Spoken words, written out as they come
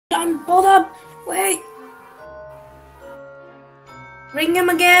hold up. Wait. Ring him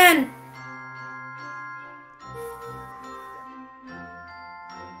again.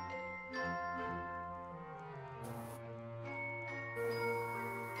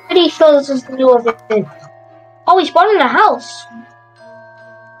 Pretty sure this is the new event. Oh, we spawned in the house.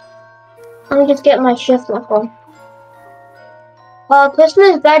 Let me just get my shift on my phone.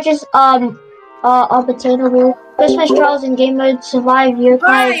 Christmas badges, obtainable. Christmas trials in game mode, survive year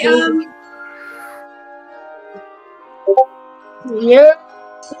Hi, Yeah.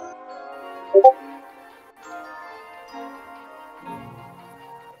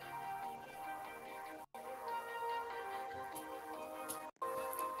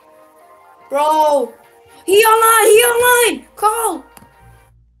 Bro. He online. Call.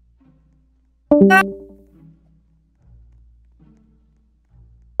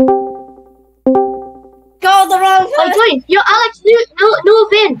 Call the wrong person. Join. Yo, Alex, new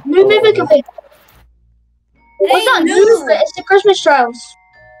event. New mimic event. What's that? It's the Christmas trials.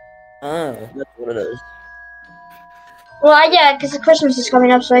 Oh, that's what it is. Well, yeah, because the Christmas is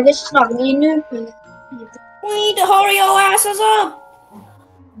coming up, so I guess it's not really new. We need to hurry your asses up.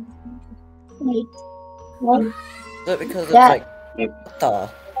 Wait. What? Is it because it's like, what the?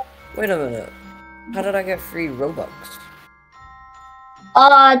 Wait a minute. How did I get free Robux?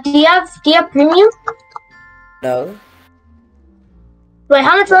 Do you have premium? No. Wait,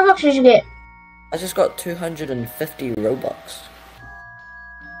 how much Robux did you get? I just got 250 Robux.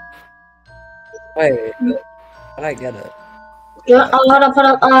 Wait, how did I get it? Hold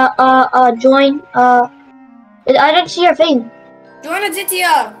up. Join. I didn't see your thing. Join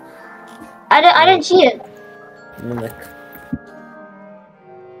Aditya. I didn't see it. Mimic.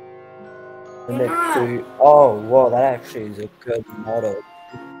 Mimic 2. Oh, whoa, that actually is a good model.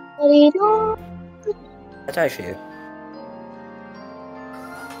 That's actually.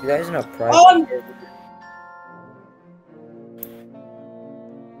 You guys in a private.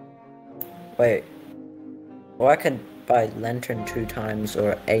 Wait. Well, I could buy lantern 2 times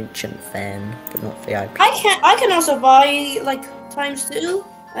or ancient fan, but not VIP. I can also buy like ×2.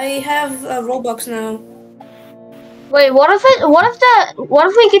 I have Robux now. Wait, what if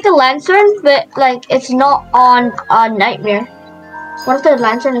we get the lantern, but like it's not on Nightmare? What if the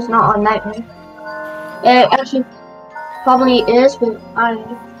lantern is not on Nightmare? It actually probably is, but I don't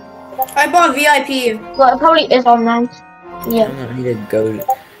know. I bought VIP. Well, it probably is on Night. Yeah. I need to go.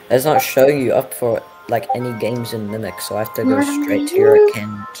 It's not showing you up for like any games in Mimic, so I have to go straight to your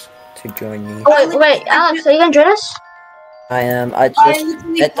account to join you. Oh, wait, Alex, are you gonna join us? I am. I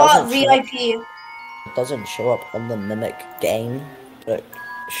literally bought VIP. It doesn't show up on the Mimic game, but it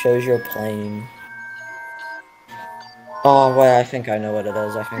shows you're playing. Oh wait, I think I know what it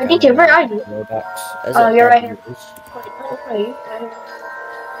is. I think. DJ, where are you? Oh, you're right here.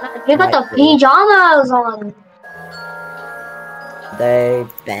 You got the pajamas on. They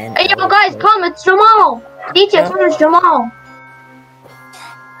banned. Hey, yo, guys, come! It's Jamal. DJ, come! It's Jamal.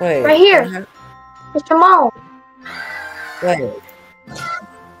 Wait. Right here. It's Jamal. Wait.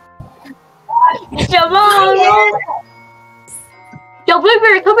 It's Jamal. Yo,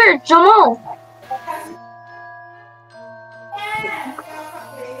 Blueberry, come here, Jamal.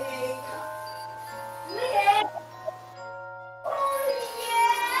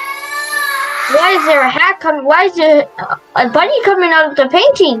 Why is there a hat coming? Why is there a bunny coming out of the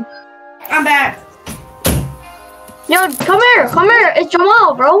painting? I'm back. Yo, come here, it's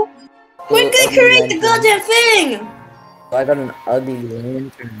Jamal, bro. When did they create the goddamn thing? I got an ugly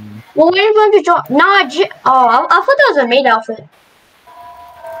lantern. Well, where are you going to join? Nah, I thought that was a maid outfit.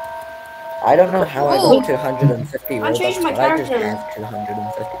 I don't know how I got 250 Robux, changed my but I just character. have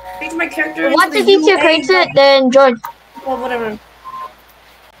 250. Change my character. Once the DJ creates it, then join. Well, whatever.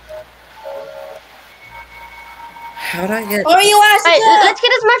 How'd I get? Or you asked? Alright, let's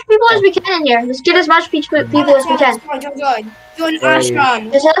get as much people as we can in here. Let's get as much people as we can. Join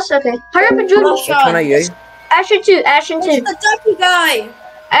Ashton. Is us? Okay. Hurry up and join. Which one are you? Ashton 2, Ashton 2. It's the ducky guy.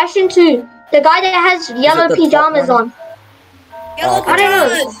 Ashton 2. The guy that has yellow the top pajamas one? on. Yellow I don't know.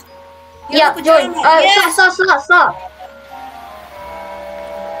 pajamas. Yeah, join. Yes. Stop.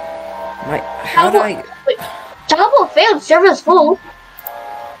 How do I? Wait. Double failed, server's full.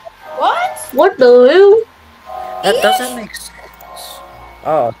 What? What the hell? That doesn't make sense.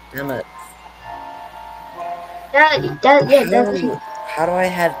 Oh, damn it. How do I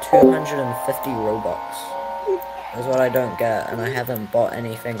have 250 Robux? That's what I don't get, and I haven't bought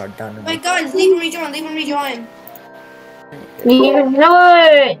anything or done anything. Wait, guys, leave and rejoin.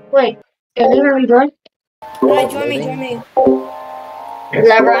 Wait. Yeah, leave and rejoin. Alright, join me.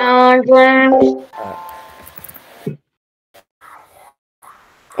 LeBron James.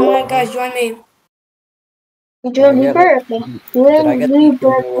 Alright, Alright, guys, join me. Join Bluebird. Did I Join get the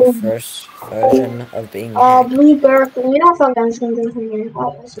Bluebird. first version of being hacked? Bluebird. You know what I'm going to do?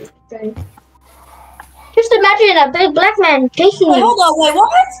 Oh, let's see. Just imagine a big black man chasing Wait, you. hold on. Wait,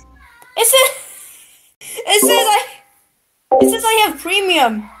 what? It says I have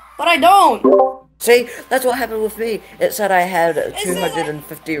premium, but I don't. See, that's what happened with me. It said I had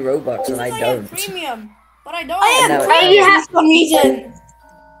 250 Robux and I don't. Premium, but I don't. I have have premium for some reason.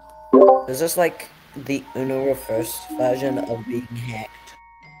 Is this like the Uno first version of being hacked?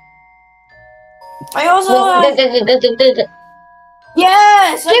 I also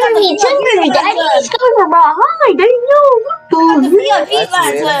yes. Timmy, Daddy's coming from behind. I know. The VIP That's weird.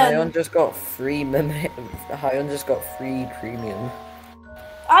 lantern. Hyun just got free Hyun just got free premium.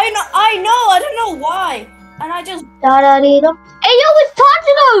 I know. I don't know why. And I just. Hey, yo, it's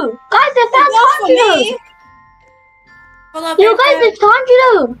Tanjiro! Guys, I found Tanjiro! Hold up, Yo, guys, it's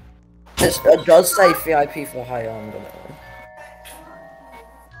Tanjiro! It does say VIP for Hyun, but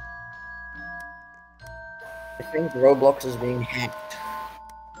I think Roblox is being hacked.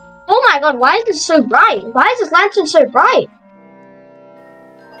 Oh my god, why is this so bright? Why is this lantern so bright?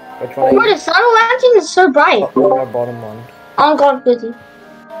 Which one Bro, the sun lantern is so bright. on our bottom one? Oh god, busy.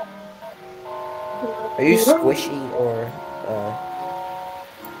 Are you squishy or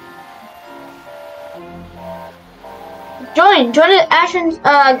Join the actions,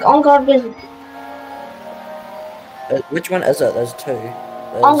 on guard busy. which one is it? There's two.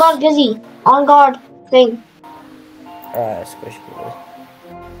 On guard busy. On guard thing. Alright, squishy.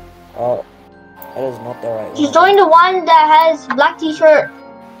 Oh, that is not the right Just one. join the one that has black t-shirt,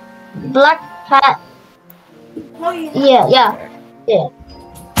 black hat. Oh, yeah. Yeah.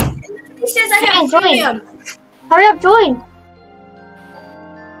 It says I have Join. premium. Hurry up, join.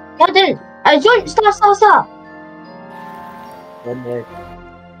 No, I didn't. Join. Stop. One more.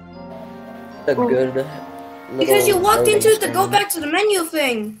 A good little Because you walked loading into the screen. go back to the menu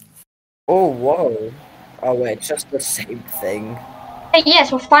thing. Oh, whoa. Oh, wait, it's just the same thing. Hey,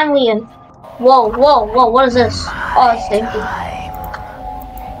 yes, we're finally in. Whoa, what is this? Oh, it's same thing.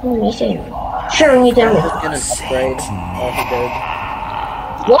 Let me see. Sure, we did I'm it. just gonna upgrade. Oh, he did.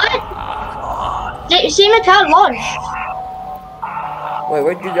 What? Same account launched. Wait,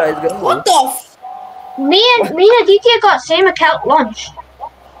 where'd you guys go? What the f? Me and DT got same account launched.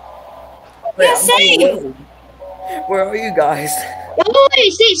 Wait, Yeah, I'm same. below. Where are you guys?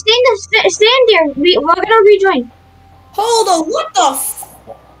 Wait, stand there. We're gonna rejoin. Hold on, what the f?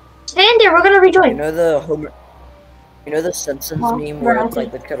 Stand there, we're gonna You rejoin. know the Simpsons Oh, meme where it's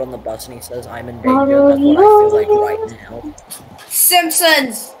right. like the kid on the bus and he says, "I'm in danger." That's what I feel like right now.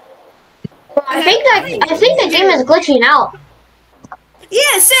 Simpsons. I think the game is glitching out.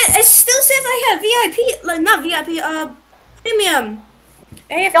 Yeah, it still says I have VIP, like not VIP, premium.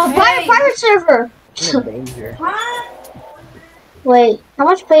 No, pirate server. I'm in danger. What? Wait, how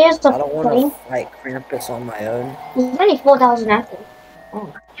much players I are don't want playing? to fight Krampus on my own. There's only 4,000 active.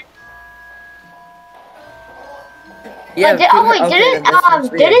 Yeah, Wait, didn't this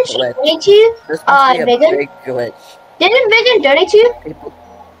must be a she glitch. donate to you? This must be a Megan? big glitch. Didn't Megan donate to you?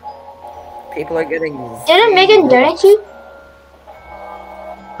 People are getting. Didn't Megan donate to you?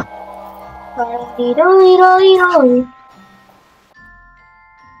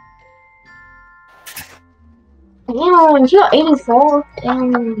 Damn, she got 84.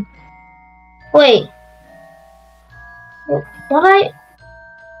 Damn. Wait. What I...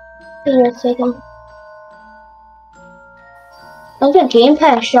 Wait a second. Look at Game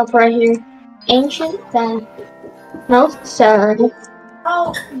Pass shop right here. Ancient Fan. Most sad.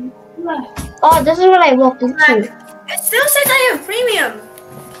 Oh, Oh, this is what I walked into. it still says I have premium.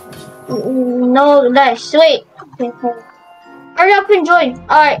 No, nice. Wait. Okay. Hurry up and join.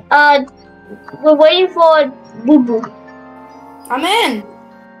 Alright, we're waiting for Boo Boo. I'm in.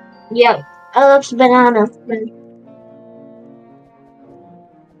 Yeah, Alex Banana.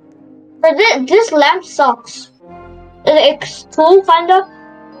 But this lamp sucks. It's cool, kinda.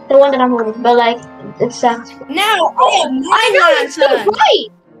 The one that I'm holding, but like, it sucks. Now I have my I know, it's so lantern. bright!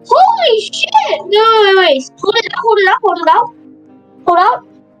 Holy shit! No, wait. Hold it out. Hold out.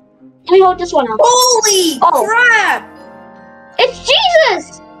 Let me hold this one out. Holy Oh. crap! It's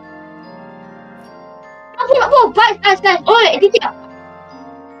Jesus! Oh, guys. Oh, wait, it's here.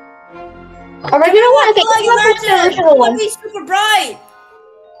 Original one? Okay, Like let's put the lantern. original It one. would be super bright.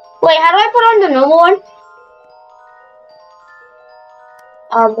 Wait, how do I put on the normal one?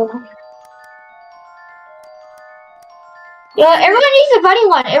 Yeah, everyone needs a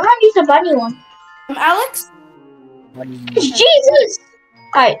bunny one. I'm Alex. It's Jesus!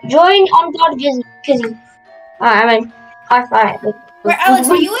 Alright, join on God Kizzy. Alright, I'm in. Alright. Where, Alex,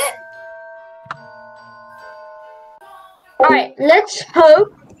 are you it? Alright, let's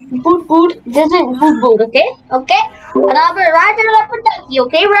hope Boot doesn't boot, okay? Okay? And I'll be Roger Rubber Ducky,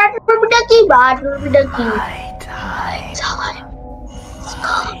 okay? Roger Rubber Ducky, Roger Rubber Ducky. Night time.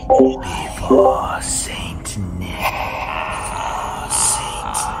 Before Saint Nick.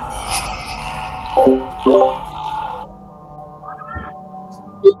 I'm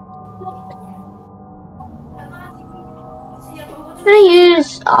gonna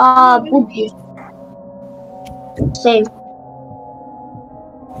use Boot. Same.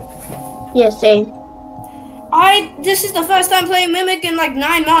 Yeah, same. This is the first time playing Mimic in like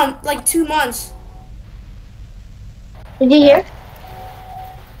 9 months, like 2 months. Did you hear?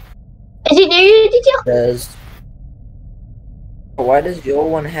 Is it near you, did you? Does. Why does your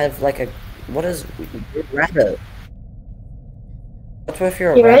one have like a? What is rabbit? What's with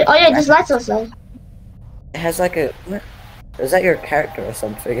your rabbit? Oh yeah, just lights outside. It has like a. What? Is that your character or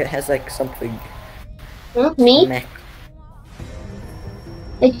something? It has like something. Me? Mech.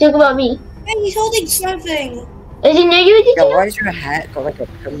 Let's talk about me. Hey, he's holding something. Is it near you, did Yeah, you? why is your hat got like a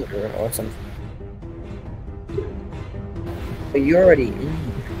pillar or something? But you're already in.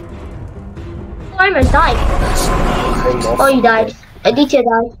 Oh, I almost died. Oh, you died. Aditya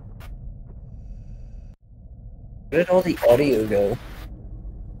died. Where did all the audio go?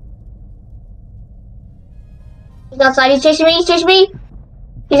 He's outside. He's chasing me. He's chasing me.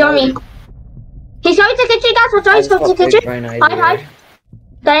 He's on me. He's coming to the kitchen, guys. What's wrong? He's coming to the kitchen. Hide.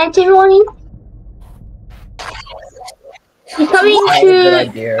 Diane, take on him. He's coming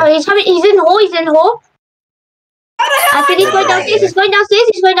to. Oh, he's coming. He's in the hole. He's in the hole. I think he's going downstairs. He's going downstairs.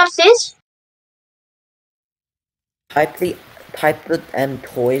 He's going downstairs. Type the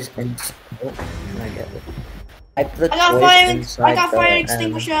toys and. Oh, can I get it? Type the I got toys fire. inside I got fire the,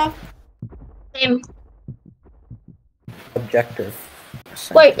 extinguisher. Same. Objective.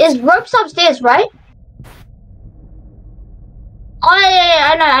 Wait, is ropes upstairs, right? Oh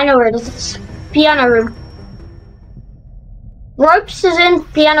yeah, I know where it is. It's piano room. Ropes is in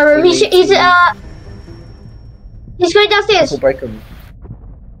piano room. He's going downstairs. Ankle break him.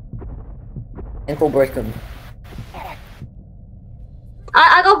 Ankle break him.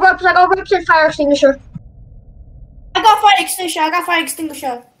 I got ropes. I got ropes and fire extinguisher. I got fire extinguisher. I got fire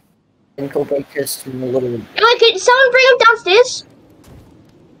extinguisher. Ankle break his little. Wait, can someone bring him downstairs?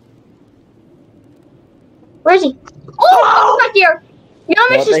 Where is he? Oh, he's back here.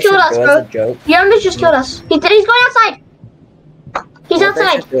 Yamish just killed us, bro. Yamish just killed us. He's going outside. He's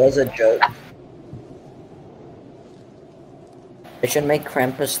outside. They should do as a joke. They should make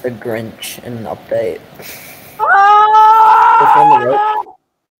Krampus the Grinch in an update. Oh! On the rope.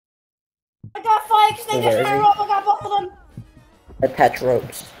 I got fire extinguisher and rope. I got both of them. Attach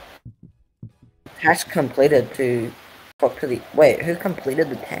ropes. Task completed to talk to the. Wait, who completed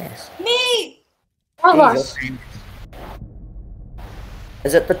the task? Me. All of us.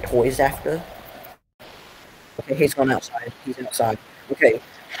 Is it the toys after? Okay, he's gone outside. He's outside. Okay,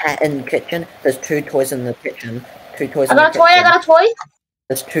 hat in the kitchen. There's 2 toys in the kitchen. 2 toys in the kitchen. I got a toy.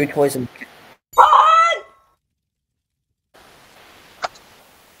 There's 2 toys in the kitchen. Run!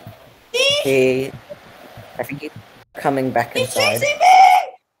 I think he's coming back He's inside. chasing me!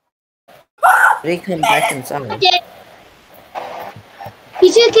 Did he come back inside? I did.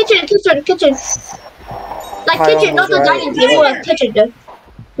 He's in the kitchen. Like Hi, kitchen, not the right. dining table, like kitchen though.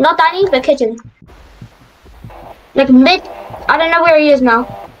 Not dining, but kitchen. Like mid, I don't know where he is now.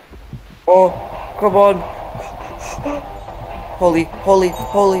 Oh, come on. Holy. He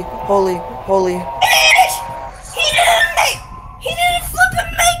didn't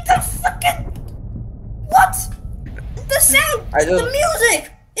flippin' make the fucking... What? The sound, the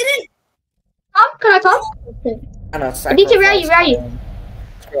music. It didn't... Can I talk? Aditya, where are you?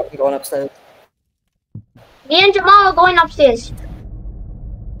 I'm going upstairs. Me and Jamal are going upstairs.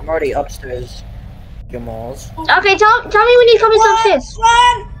 I'm already upstairs. Jamal's. Okay, tell me when he comes upstairs.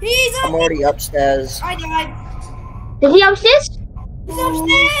 Run! He's I'm already upstairs. I died. Is he upstairs? He's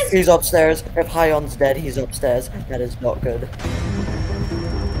upstairs. He's upstairs. If Hyon's dead, he's upstairs. That is not good.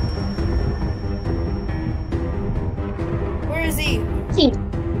 Where is he?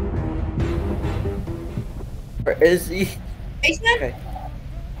 Where is he? Basement? Okay.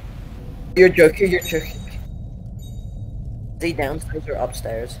 You're joking. Is he downstairs or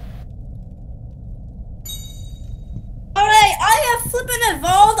upstairs? Alright, I have flippin'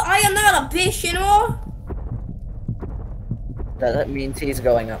 evolved. I am not a bitch anymore. That means he's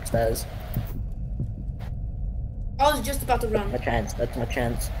going upstairs. I was just about to run. That's my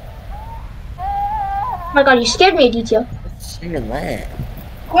chance. Oh my god, you scared me, Aditya. What's singing that?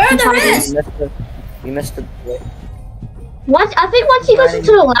 Where are the rest? You missed the. I think once he goes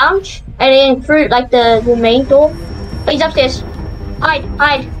into the lounge and then through like the main door, he's upstairs.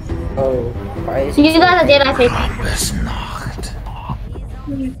 Hide. Oh, why is You guys are dead, I think.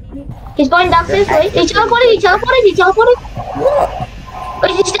 He's going downstairs, wait. He teleported. What?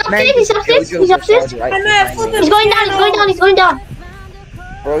 Wait, he's upstairs. He's upstairs. He's going down.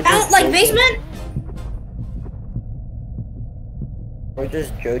 Out like basement? Or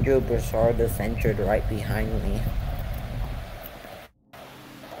just Jojo Broussard adventured right behind me.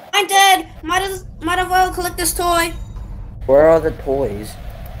 I'm dead. Might as well collect this toy. Where are the toys?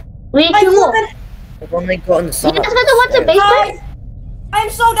 We need 2 more. I've only gotten some. You guys got the ones in basement? I'm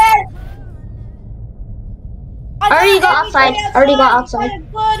so dead. I already got outside.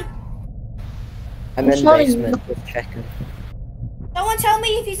 I'm in basement, just checking. Someone tell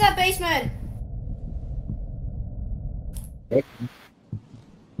me if he's at basement.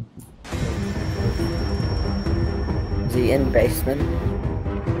 Is he in basement?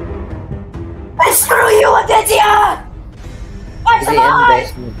 Screw you, Aditya! Is he in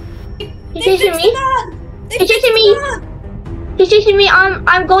basement? He's chasing me. He's chasing me.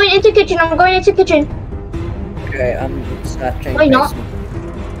 I'm going into kitchen. Okay, I'm searching. Wait, not.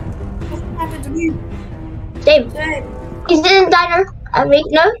 What happened to me? Dave. He's in the diner.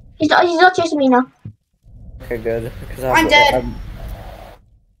 No, he's not chasing me now. Okay, good. I'm dead.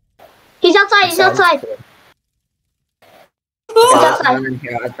 He's outside.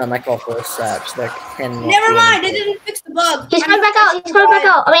 I've done like a whole search. Never mind, they didn't fix the bug. He's coming back out. He's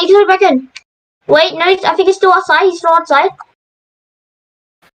coming back in. Wait, no, I think he's still outside.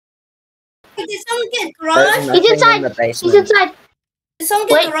 Did someone get garage? He's inside. Did someone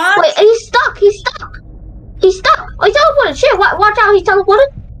get garage? Wait, he's stuck. Oh, he teleported. Shit, watch out, he teleported.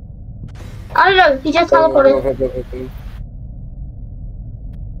 I don't know, he just teleported.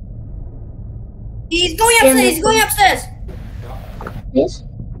 He's going upstairs. Yes.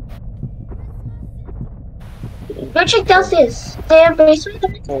 Go check downstairs. They have basement.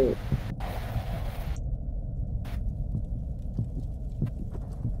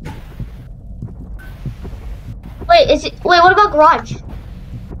 Wait, what about garage?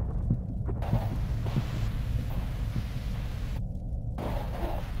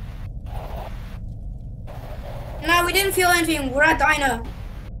 No, we didn't feel anything. We're at diner.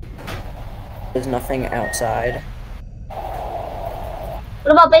 There's nothing outside.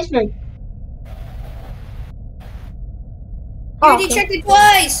 What about basement? You checked it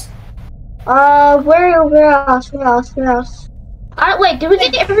twice. Where else? Wait, did we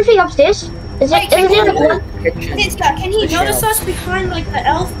get everything upstairs? Is there like one? Can he notice us behind like the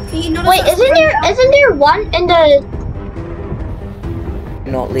elf? Can he notice Wait, us isn't there one in the?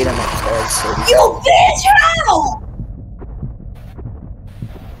 Not lead him upstairs. So you bitch! How?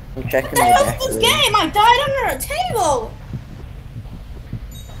 I'm checking the hell is this game? I died under a table.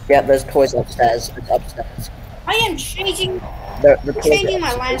 Yeah, there's toys upstairs. It's upstairs. I am changing. Changing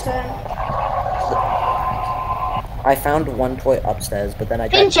my lantern. I found one toy upstairs, but then I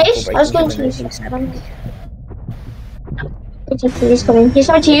didn't chase. I was going to chase. He's coming. He's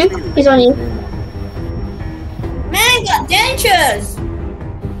coming to you. He's on you. Man, got dentures.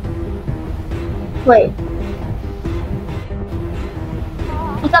 Wait.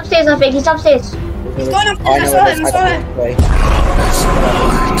 He's upstairs, I think. He's upstairs. He's going upstairs. I saw him.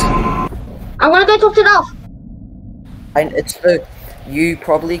 I'm gonna go talk to the elf. It's the. You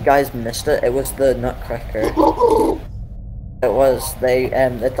probably guys missed it. It was the Nutcracker. It was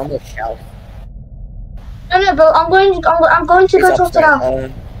it's on the shelf. No, bro. I'm going to go talk to the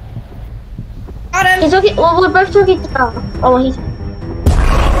elf. He's okay. Well, we're both talking to the elf. Oh, he's.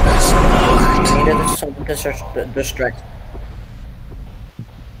 We needed someone to distract.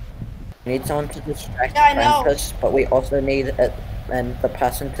 We need someone to distract Krampus, but we also need the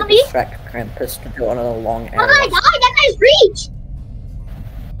person to distract Krampus to go on a long arrow. Oh my god, that guy's reach!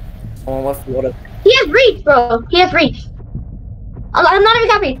 Someone with water. He has reach, bro. He has reach. I'm not even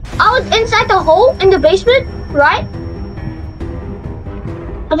happy. I was inside the hole in the basement, right?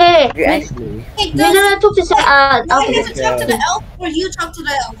 Okay. You actually. You're gonna talk to I have to talk to the elf, or you talk to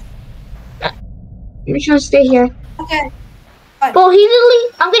the elf? I'm just gonna stay here. Okay. Bro, he's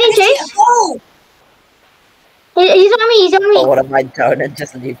literally. I'm getting chased. He's on me. Oh, what have I done? And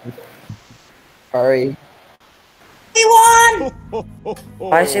just leave him. Sorry. We won!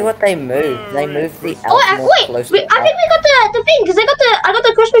 I see what they moved. They moved the elf wait, I think we got the thing because I got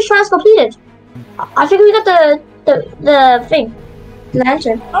the Christmas trance completed. I think we got the thing, the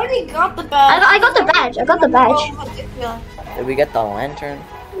lantern. I already got the badge. I got the badge. Did we get the lantern?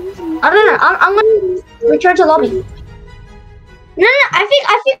 I don't know. I'm gonna return to lobby. No, I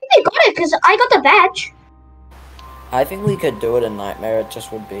think they got it because I got the badge. I think we could do it in Nightmare, it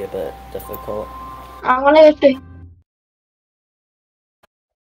just would be a bit difficult. I wanna go to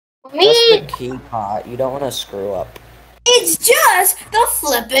Just the key part, you don't want to screw up. It's just the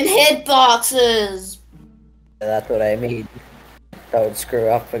flippin' hitboxes. That's what I mean. Don't screw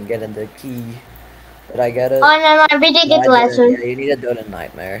up and get into key. Did I get it? Oh no, we did get the last one. Yeah, you need to do it in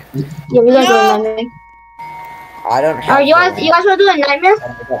Nightmare. Yeah, we gotta do it in Nightmare. I don't have you guys wanna do it in Nightmare? I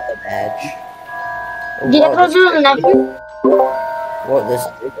got the badge. Oh, Do you guys wanna do it in Nightmare? What this is?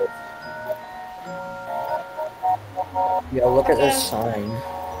 Yo, look at this sign.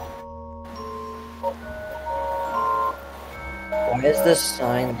 Why is this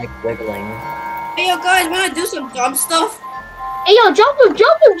sign like wiggling? Hey, yo, guys, wanna do some dumb stuff? Hey, yo, jump him!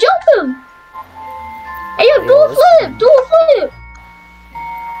 Hey, yo, do a flip! Do a gritty!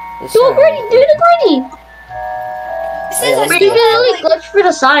 Do the gritty! It says Where you gonna like glitch for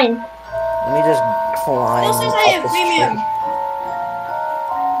the sign? Let me just climb. It says I have up this premium. tree.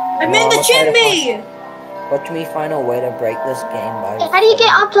 I'm in the chimney! Watch me find a way to break this game by. How do you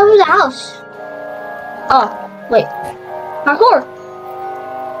get up top of the house? Oh, wait. Parkour!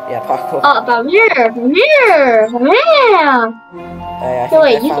 Yeah, parkour. Oh, from here! Hey, So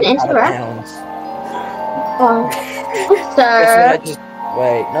wait, you can interact? Oh, sir.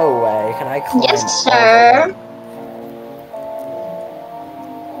 Wait, no way. Can I climb? Yes, sir.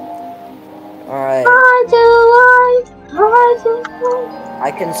 Alright. I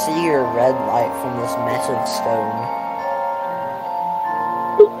can see your red light from this massive stone.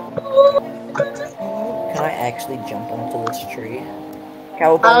 Can I actually jump onto this tree?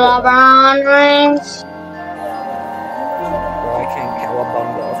 Cowabunga rings. Or I can't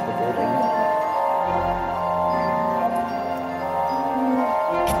cowabunga off the building.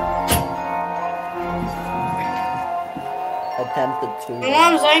 Attempted to. My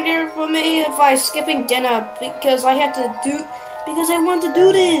mom's angry for me if I skipping dinner because I had to do because I want to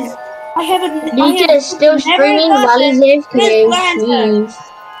do this. I haven't. DJ is still streaming while he's AFK. Jeez.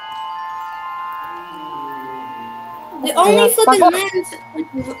 The only flipping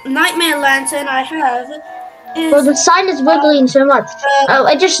nightmare lantern I have is. Well, the sign is wiggling so much. Oh,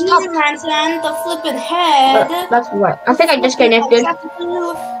 I just stopped. Lantern, the flipping head. That's right. I think I disconnected. The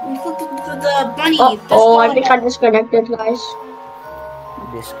bunny. Oh, I think I disconnected, guys.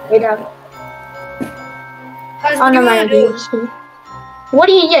 Wait up. Guys, Oh no, man, what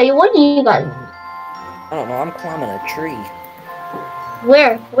do you? Yeah, what do you got? I don't know. I'm climbing a tree.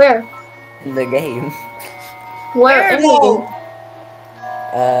 Where? In the game. Where? In the game?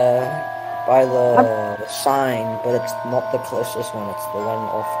 By the sign, but it's not the closest one. It's the one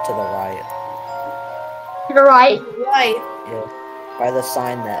off to the right. To the right. Right. Yeah. By the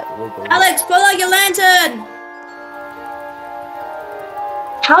sign that wiggles. Alex, pull out your lantern.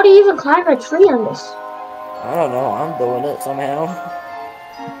 How do you even climb a tree on this? I don't know. I'm doing it somehow.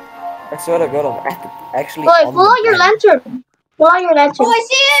 I swear to God, I'm actually. Wait, pull out your lantern. Pull out your lantern. Oh, I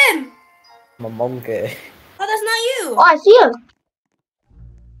see him. I'm a monkey. Oh, that's not you. Oh, I see him.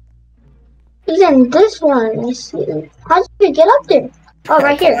 He's in this one. I see him. How did you get up there? Oh,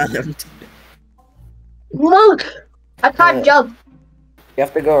 right here. Monk. I can't jump. You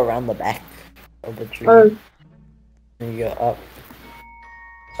have to go around the back of the tree. And you go up.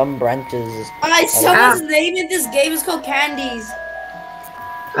 Some branches. Alright, someone's name in this game is called Candies.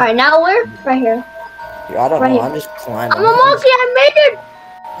 Alright, now where? Right here. I don't know, I'm just climbing. I'm a monkey, I made it!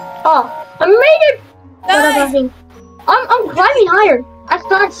 Oh, I made it! I'm climbing higher. I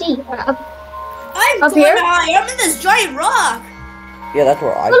can't see. I'm up here? high. I'm in this giant rock. Yeah, that's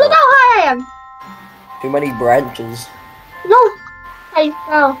where I go. Look how high I am. Too many branches. No.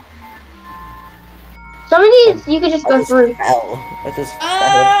 No. Some of these you could just go through. Hell. I just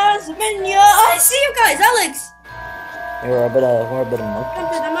I see you guys, Alex. We're a bit of monkeys.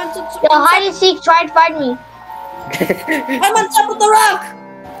 Yo, hide and seek, try and find me. I'm on top of the rock.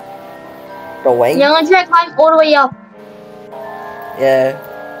 The wing? Yeah, I'm trying to climb all the way up. Yeah.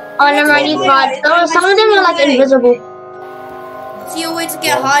 Oh, never mind, you can't. Some of them are like invisible. See a way to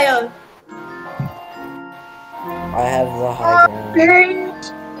get higher. I have the high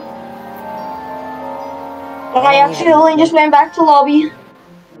ground. I actually just went back to lobby.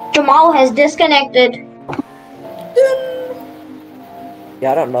 Jamal has disconnected.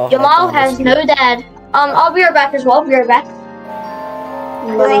 Yeah, I don't know. Jamal has no dad. I'll be right back as well. I'll be right back.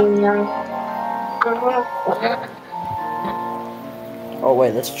 Oh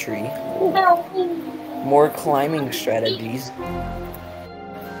wait, this tree. Ooh. More climbing strategies.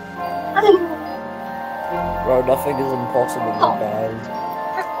 Bro, nothing is impossible, guys.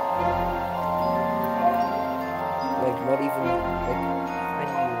 Like, not even, like,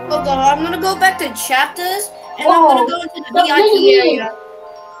 Oh, hold on. I'm gonna go back to chapters, and I'm gonna go into the VIP area.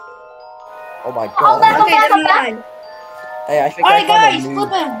 Oh my god. Okay, never mind. Hey, I think Alright, guys, flip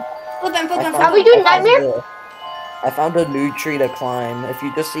him. Are we doing nightmare? I found a new tree to climb. If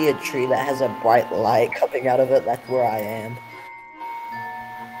you just see a tree that has a bright light coming out of it, that's where I am.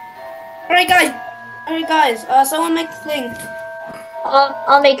 Alright, guys. Someone make the thing.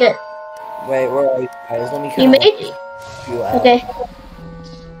 I'll make it. Wait, where are you guys? Let me. You made it? Okay.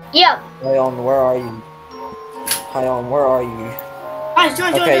 Yeah. Hion, where are you? Hion, where are you? Guys,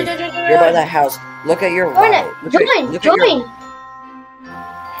 join. You're by that house. Look at your right. Join.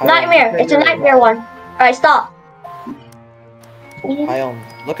 Nightmare. It's a nightmare one. Alright, stop. Hion,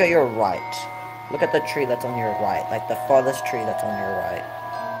 look at your right. Look at the tree that's on your right. Like the farthest tree that's on your right.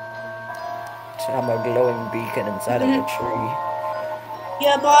 I'm a glowing beacon inside of the tree.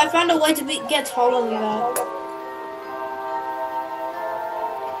 Yeah, but I found a way to get taller than that.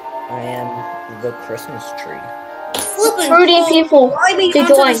 I am the Christmas tree. Fruity people to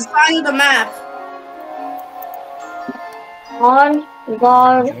join. The side of the map. On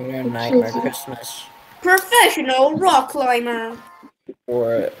God. Nightmare Christmas. Professional rock climber.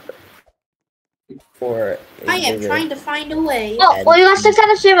 For I am trying to find a way. Oh, well, you got 6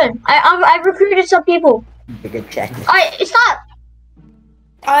 out of 7. I recruited some people. Bigger check. Stop.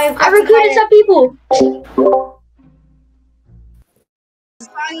 I recruited some people.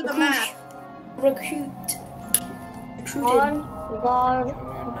 Side of the map. Recruit. On God.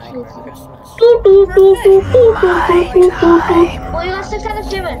 Well, you got 6 out of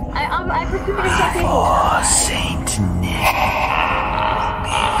 7. I recruited some people. Oh, Saint Nick.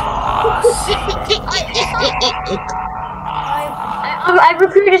 I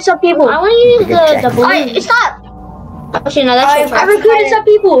recruited some people. I want to use the balloon. Stop. Actually, no, that's I recruited some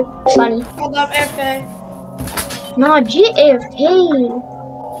people. Funny. Hold up, AFK. No, GFK.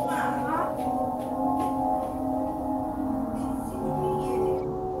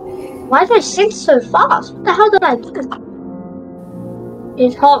 Why is my sync so fast? What the hell did I do?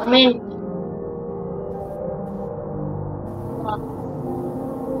 It's hot, man.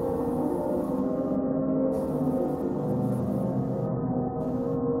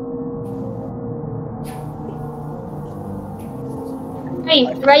 Hey,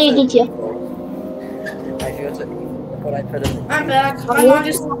 ready, DT. I feel so. What I put in. I'm back. I'm gonna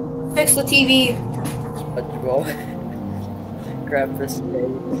just fix the TV. Let's go. Grab this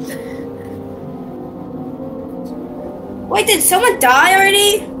thing. Wait, did someone die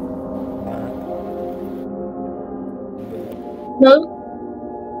already? No.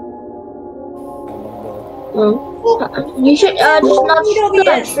 You should just not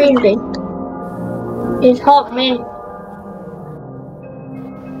start streaming. It's hot, man.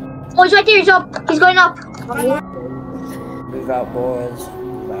 Oh, he's right there. He's up. He's going up. Move out, boys.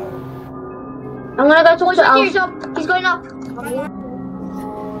 Move out. I'm gonna go towards the house. He's up. He's going up. Move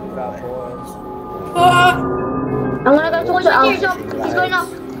out, boys. I'm gonna go towards the house. He's up. He's going up.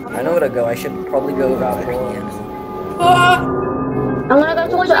 I know where to go. I should probably go without boys. I'm gonna go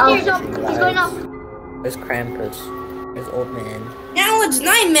towards the house. He's up. He's going up. There's Krampus. There's old man. Now it's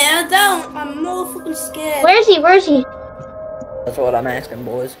nightmare. I'm more fucking scared. Where is he? Where is he? That's what I'm asking,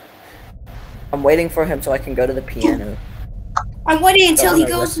 boys. I'm waiting for him so I can go to the piano. I'm waiting until he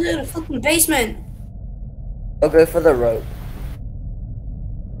goes to the fucking basement. I'll go for the rope.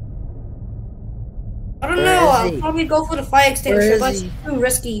 I don't know. I'll probably go for the fire extinguisher, but it's too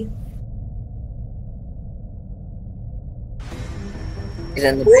risky. He's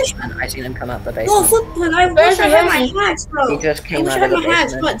in the basement. I seen him come out the basement. Oh, flippin', I wish I had my hacks, bro. He just came out I wish I of had the my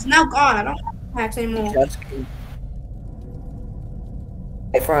hacks, basement. but it's now gone. I don't have hacks anymore.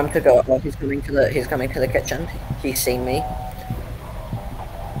 Wait for him to go. Oh, he's coming to the kitchen. He's seen me.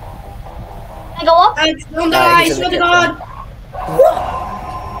 I go up? Don't die, I swear to God.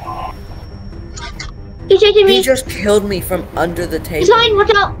 He's chasing me. He just killed me from under the table. He's coming,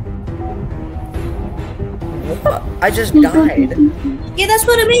 watch out. What? I just died. Yeah, that's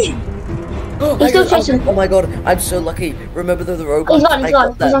what I mean. He's still chasing. Oh my god, I'm so lucky. Remember the robot? He's gone, he's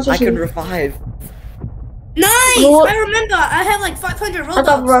gone. He's not I chasing can me. revive. Nice! What? I remember. I have like 500 I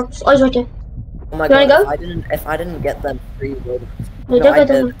got Robux. rocks. Oh, he's right there. Oh my You wanna god, go? if I didn't get them free Robux. No, No, don't I go,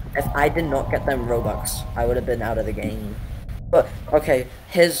 don't did. If I did not get them Robux, I would have been out of the game. But okay,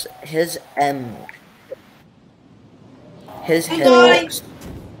 his hitbox.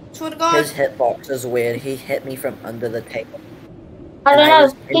 Swear to God. His hitbox is weird. He hit me from under the table. I don't know.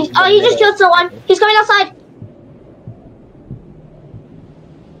 He just killed someone. He's coming outside.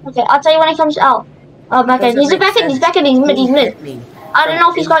 Okay, I'll tell you when he comes out. Oh, back in. He's back in. He's back in. He's mid. He's mid. I don't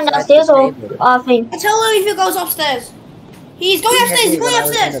know if he's going downstairs or thing. I tell him if he goes upstairs. He's going upstairs. He's going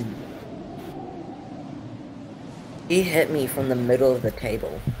upstairs. He hit me from the middle of the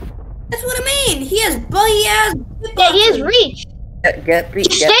table. That's what I mean. He has Yeah, he has reach. Get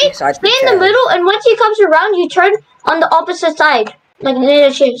Stay beside the in the middle, and once he comes around, you turn on the opposite side, like near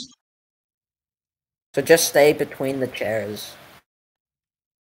the chairs. So just stay between the chairs.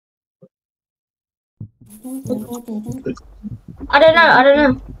 I don't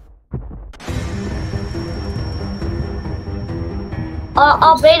know.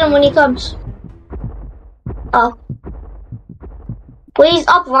 I'll bait him when he comes. Oh. Well, he's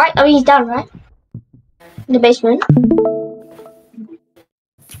up, right? I mean, he's down, right? In the basement.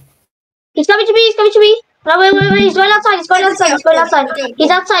 He's coming to me, No, wait, he's going outside, He's outside.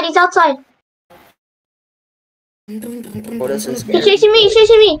 What is this? He's chasing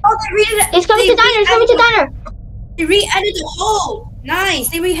me, Oh, He's coming to diner, They re-added the hole. Nice.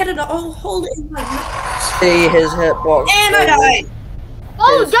 They re-added the hole. See his hitbox. And I died.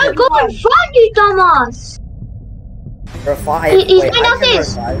 Oh, don't go in front, you dumbass! Revive. He's Wait, going I can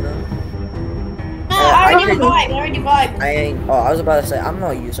downstairs. revive them. No, I already revived. I ain't. Oh, I was about to say I'm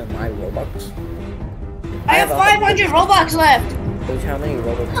not using my Robux. I have 500 Robux left. Wait, how many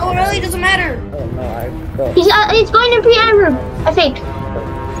Robux? Oh, it really doesn't matter. Oh no, I got. He's going in pre-am room, I think.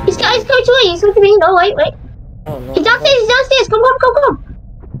 He's going to me. He's going to me. No, wait. Oh no. He's downstairs. Come.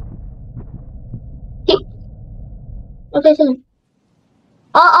 Okay, so.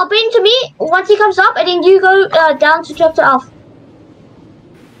 I'll bring him to me once he comes up, and then you go down to drop it off.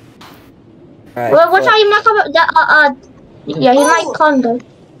 Right, Well, watch out, he might come up. Yeah, he might come though.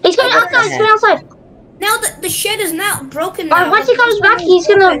 He's coming outside. Now the shed is now broken. Now. Once he comes back, he's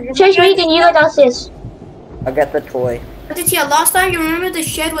gonna chase me, then you go downstairs. I'll get the toy. Did you last time? You remember the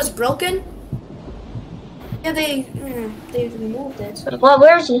shed was broken? Yeah, they removed it. Well,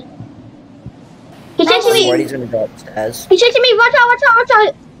 where is he? He's chasing me. He's gonna go upstairs. He's chasing me. Watch out.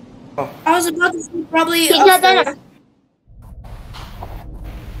 Oh. I was about to say probably. He's not there.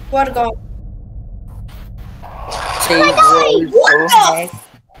 What go? See, What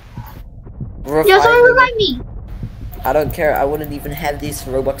the? Yo, someone revive me. I don't care. I wouldn't even have these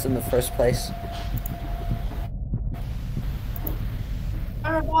Robux in the first place.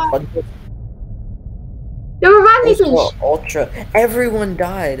 Yo, revive me, please. Ultra. Everyone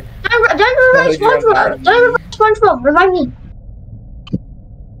died. Don't revive SpongeBob. Don't revive SpongeBob. Revive me.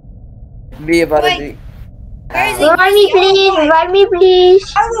 Me about to be. Revive me, please. Revive me,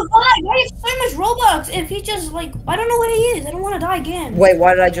 please. I revive. Why do you have so much Robux? If he just like, I don't know what he is. I don't want to die again. Wait,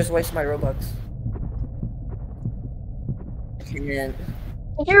 why did I just waste my Robux? Can't.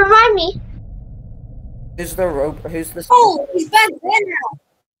 Did you revive me? Who's the Who's the? Oh, he's back there now.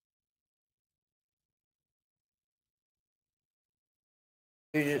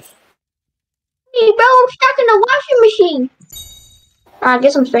 You just. Hey, bro, I'm stuck in the washing machine. I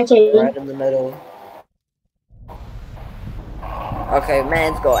guess I'm spectating. Right in the middle. Okay,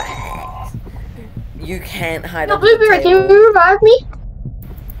 man's go. You can't hide. No, Blueberry, can you revive me?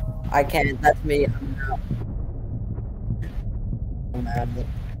 I can't. That's me.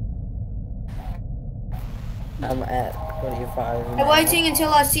 I'm at 25. I'm waiting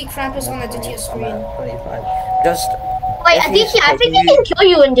until I see Krampus on the DTS screen. I'm at 25. Just. Wait, I think he can kill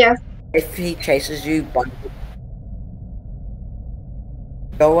you in there. If he chases you,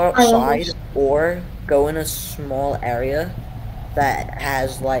 go outside or go in a small area that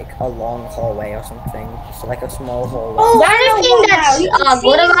has like a long hallway or something. Just like a small hallway. Oh, the only thing that's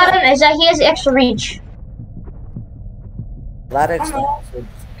good about him is that he has extra reach. That expensive.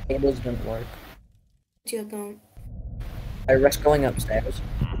 Cables didn't work. I risk going upstairs.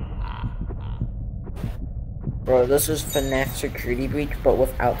 Bro, this is FNAF security breach, but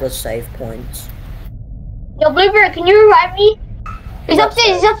without the save points. Yo, Blueberry, can you revive me? He's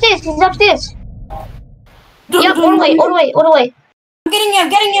upstairs. Yep, all the way. I'm getting you.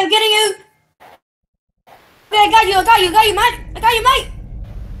 Okay, I got you, mate.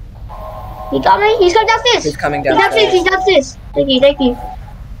 He got me. He's coming downstairs. He's coming downstairs. He's downstairs. Thank you.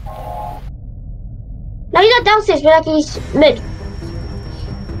 No, he's not downstairs, but like he's mid.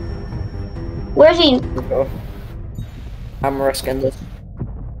 Where is he? I'm risking this.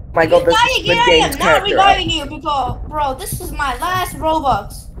 My God, this is the game's I am not character. reviving you because, bro, this is my last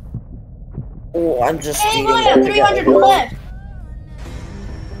Robux. Oh, I'm just. Hey, I have 300 left.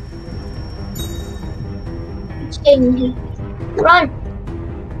 Run.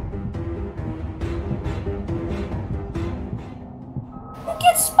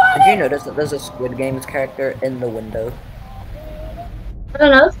 Get spotted. Did you notice that there's a Squid Games character in the window? I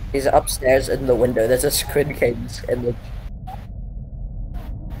don't know. He's upstairs in the window. There's a Squid Games in the.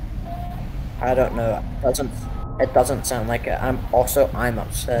 I don't know. It doesn't sound like it. I'm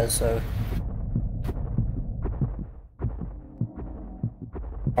upstairs, so.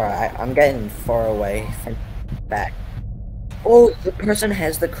 Alright, I'm getting far away from back. Oh, the person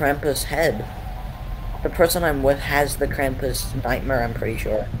has the Krampus head. The person I'm with has the Krampus nightmare, I'm pretty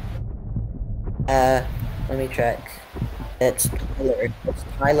sure. Let me check. It's Tyler. It's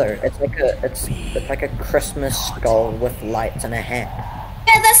Tyler. It's like a Christmas skull with lights and a hat.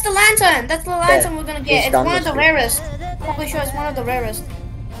 Yeah, that's the lantern. That's the lantern we're gonna get. It's one of the rarest. I'm pretty sure it's one of the rarest.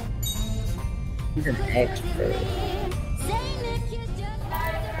 He's an expert.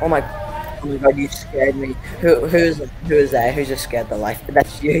 Oh my god, you scared me. Who is that? Who just scared the life?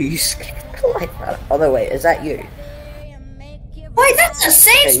 That's you. You scared the life out of. Oh no, wait, is that you? Wait, that's the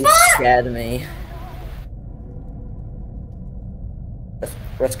same Okay, spot. you scared me.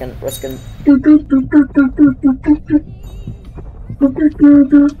 Risking. Got them. Go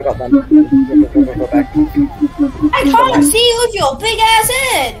back. I can't see you with your big ass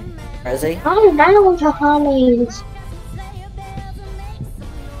head. Where is he? I'm down with the homies.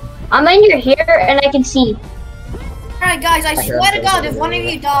 I'm in your hair and I can see. Alright guys, I swear to God, if one of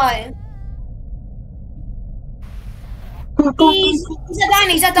you die.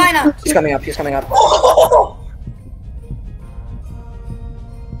 He's a diner. He's coming up.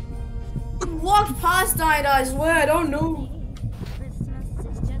 Walked past Diner, I swear, I don't know.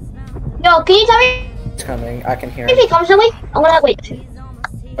 Yo, can you tell me He's coming. I can hear if him. he comes to me? I'm gonna wait.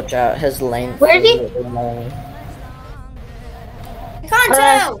 Watch out. His length. Where is he? a little long. I can't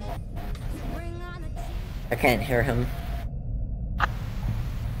tell. I can't hear him.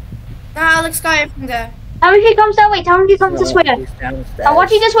 Nah, let's go from there. Tell me if he comes that way. Tell me if he comes this way. He's downstairs. I'm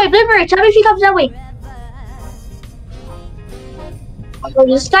watching this way. Blueberry, tell me if he comes that way. Oh,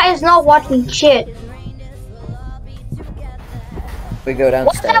 this guy is not watching shit. We go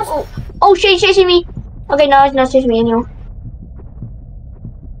What's that? downstairs. Oh shit, he's chasing me. Okay, no, he's not chasing me anymore.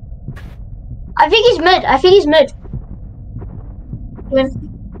 I think he's mid.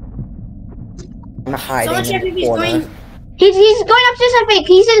 I'm hiding Someone check in if the he's corner. going. He's going upstairs, I think.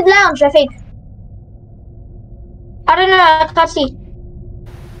 He's in the lounge, I think. I don't know, I can't see.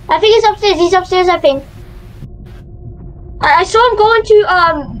 I think he's upstairs. He's upstairs, I think. I saw him go into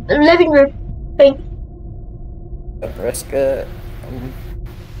living room thing. A brisket.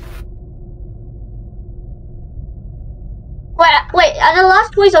 Wait, are the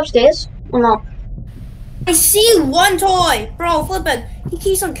last toys upstairs? Or no? I see one toy, bro. Flippin', he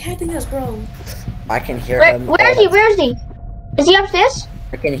keeps on capping us, bro. I can hear him. Where is he? Where is he? Is he upstairs?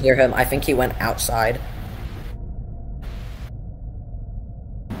 I can hear him. I think he went outside.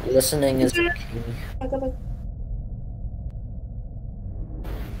 Listening is the key.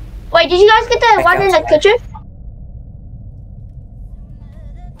 Wait, did you guys get the one in the kitchen?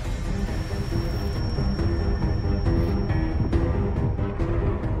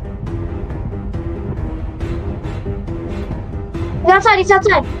 He's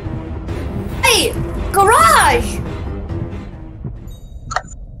outside. Hey, garage!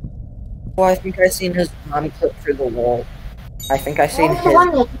 Oh, I think I seen his arm clip through the wall. I think I seen his. Is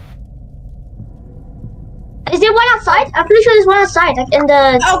there one outside? I'm pretty sure there's one outside, like in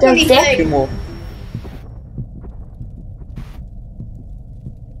the deck. Two more.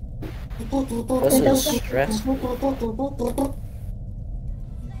 This is stressful.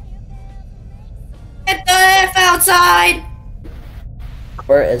 Get the F outside!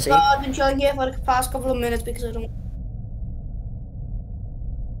 Where is he? I've been chilling here for the past couple of minutes because I don't.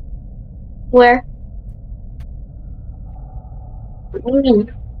 Where? What do you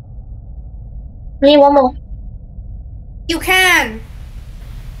mean? We need one more. You can!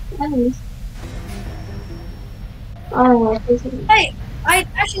 Oh, Hey, I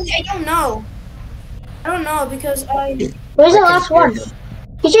don't know. I don't know because where's the last one?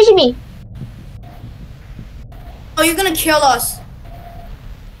 He's chasing me. Oh, you're gonna kill us.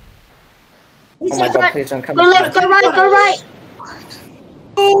 Oh my god, please don't come. Go left, go right, go right.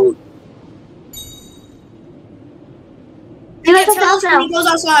 Oh! He went something else now. He goes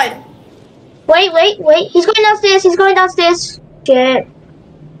outside. Wait. He's going downstairs. Shit.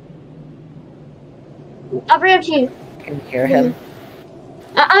 I'll bring him to you. I can hear him.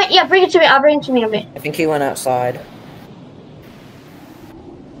 Yeah, bring it to me. I'll bring it to me in a minute. I think he went outside.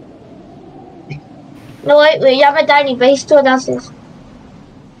 No, wait. You haven't died yet, but he's still downstairs.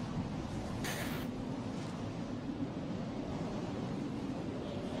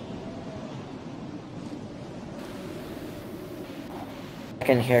 I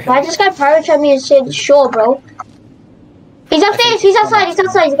can hear him. Why this guy pirate tried me and said, sure, bro. He's upstairs. He's outside. He's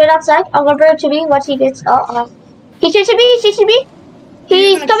going outside. I'm gonna bring him to me once he gets. He's chasing me.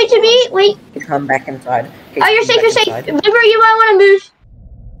 He's coming to me. Wait. He's come back inside. Oh, you're safe. Remember, you might want to move.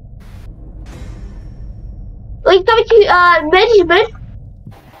 Wait, coming to mid. He's mid.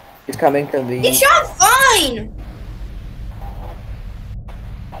 He's coming to me. He shot fine.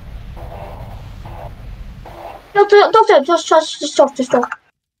 No, don't, just stop.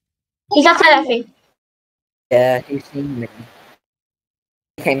 He's outside, I think. Yeah, he's seen me.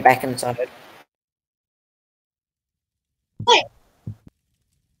 He came back inside. Wait.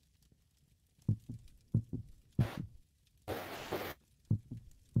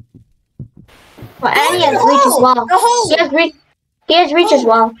 Well, and he has reach as well. He has reach as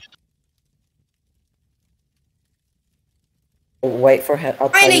well. Wait for him. I'll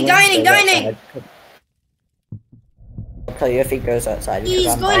tell you Dining. I'll tell you if he goes outside.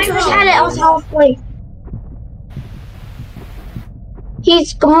 He's going to had it. I was halfway.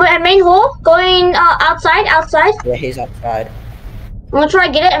 He's main hall going outside. Yeah, he's outside. I'm gonna try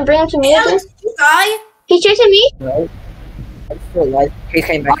to get it and bring him to me again. Guy. He's chasing me. No. I'm still alive. He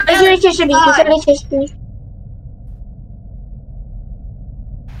came back. He's really chasing me.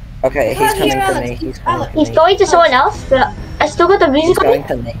 Okay, he's coming to me. He's going to someone else, but I still got the music on. He's going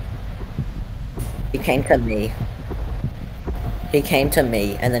to me. He came to me. He came to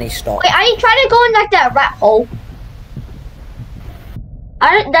me, and then he stopped. Wait, I tried to go in like that rat hole.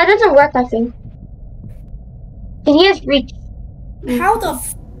 That doesn't work, I think. And he has reach. How the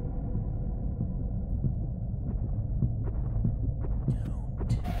f—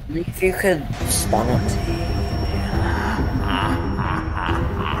 If you could stun it.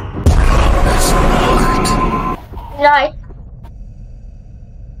 Right.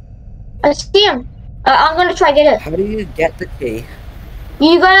 I see him. I'm gonna try to get it. How do you get the key?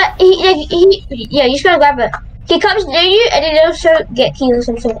 You gotta, yeah, you just gotta grab it. He comes near you, and then it'll show get key or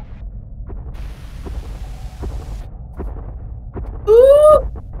some sort.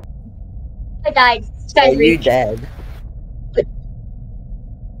 Ooh! I died. This guy's Are you reach. dead?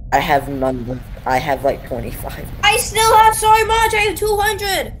 I have none left. I have like 25. I still have so much. I have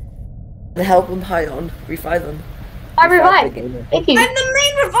 200. Help him, hide on. Revive him. I revived. Thank you. I'm the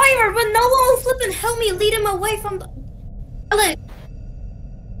main reviver, but no one will flip and help me lead him away from the—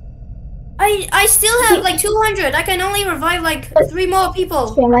 I still have like 200. I can only revive like 3 more people.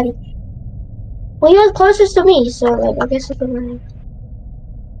 Okay, I'm ready. Well, he was closest to me, so like, I guess I can run.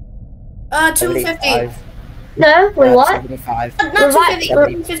 250. No, wait, what? 75. Not 250.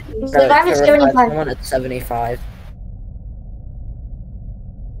 250. Revive is 75. Someone at 75.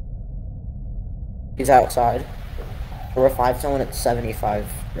 He's outside. Revive someone at 75.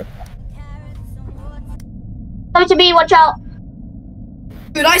 Come to me, watch out.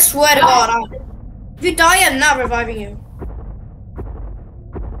 Dude, I swear to God, if you die, I'm not reviving you.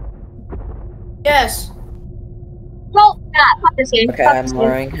 Yes. Roll that. Fuck this game. Okay, Fuck I'm this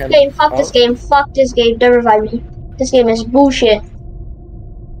luring him. Fuck this game. Fuck this game. Don't revive me. This game is bullshit.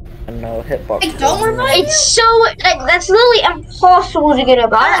 No hitbox. Hey, don't revive you? It's so like that's literally impossible to get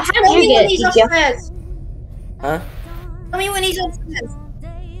up. How did you get it, TJ? Huh? Tell me when he's upstairs.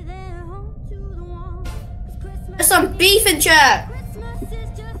 There's some beef in chat.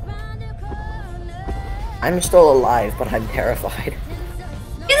 I'm still alive, but I'm terrified.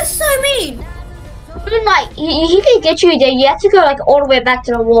 Yeah, that's so mean. Even like he can get you there. You have to go like all the way back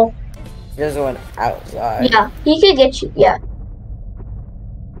to the wall. He just went outside. Yeah, he can get you. Yeah.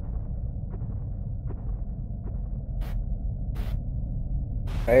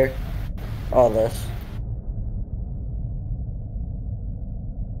 Where? All this.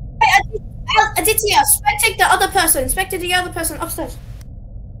 Aditya, spectate the other person. Spectate the other person upstairs.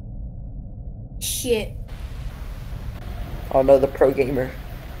 Shit. Oh no, the pro gamer.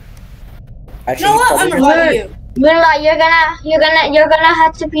 Actually, You know what? I'm reviving you. Moonlight, you're gonna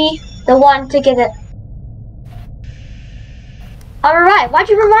have to be the one to get it. Alright, why'd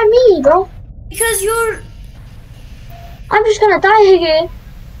you revive me, bro? Because you're— I'm just gonna die again.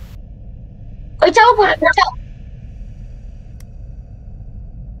 Wait, teleport, watch out.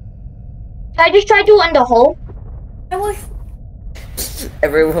 I just tried to end the hole. I was—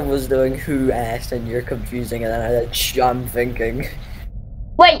 Everyone was doing who asked, and you're confusing, and then I'm thinking.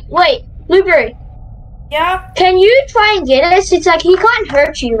 Wait, Blueberry. Yeah? Can you try and get it? It's like he can't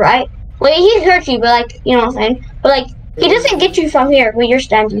hurt you, right? Well, he hurt you, but like, you know what I'm saying? But like, he doesn't get you from here where you're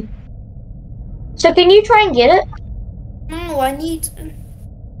standing. So can you try and get it? No, I need—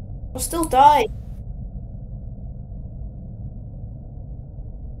 I'll still die.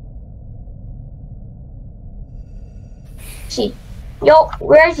 See. Yo,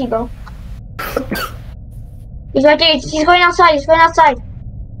 where is he, bro? He's right there. He's going outside. He's going outside.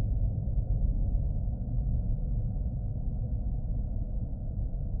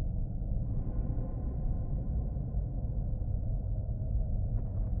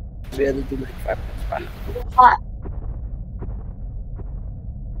 We had to do like 5 minutes back. Hot.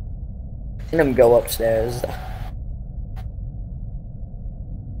 him go upstairs.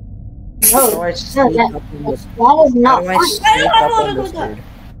 No, How do I sneak that up on this? is not How do I fun. sneak up on this dude?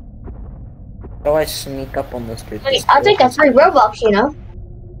 How do I sneak up on this dude? Wait, I'll take that free Robux, you know?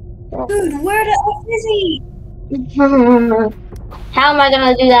 Dude, where the F is he? How am I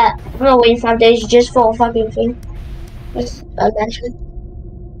gonna do that? I'm gonna wait 5 days just for a fucking thing. Just eventually.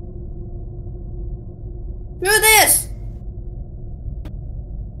 Do this!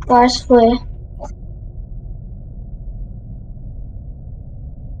 Last play.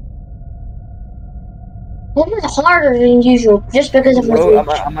 This is harder than usual, just because of Bro,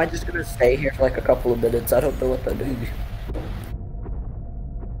 the am I just gonna stay here for like a couple of minutes? I don't know what to do.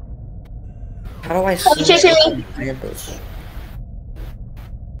 How do I sneak chasing up me. on campus?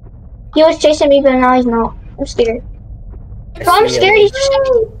 He was chasing me, but now he's not. I'm scared. If I'm see scared, him. he's just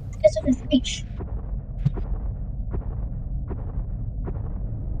gonna because of his reach.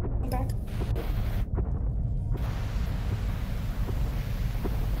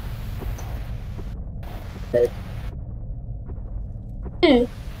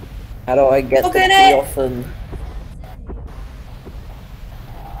 How do I get Look the at key it. off him?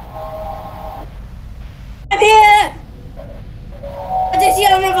 I'm here! Aditya,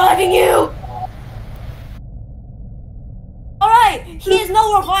 I'm reviving you! Alright, he is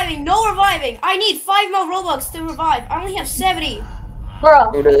no reviving, no reviving! I need 5 more Robux to revive. I only have 70.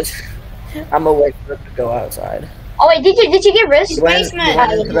 Bro. Who does? I'm gonna wait for him to go outside. Oh wait, did you get risk? He went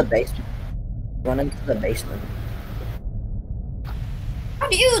Basement. into the basement. Run into the basement. How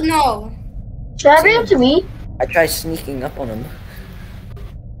do you know? Should I bring him to me? I tried sneaking up on him.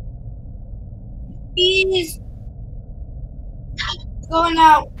 He's going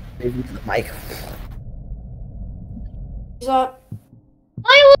out. Maybe to the mic. He's up.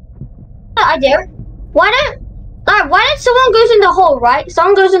 I dare. Why did someone goes in the hole, right?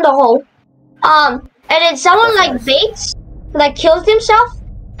 Someone goes in the hole. And then someone like baits, like kills himself,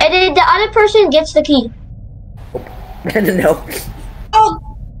 and then the other person gets the key. No. I'll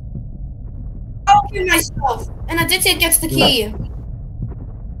kill myself. And Aditya gets the key. Come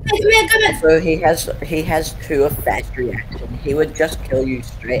here, come here. So he has 2 of fast reaction. He would just kill you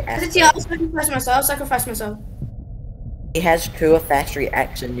straight after. Aditya, I'll sacrifice myself. He has 2 of fast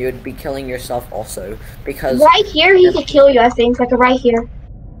reaction. You would be killing yourself also because Right here, he could kill you. I think, like right here.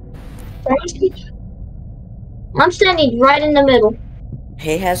 I'm standing right in the middle.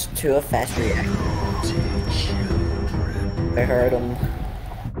 he has 2 of fast reaction. I heard him.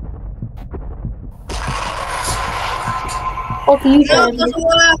 Okay, you No, should. it doesn't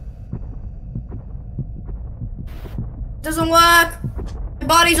work. Doesn't work. My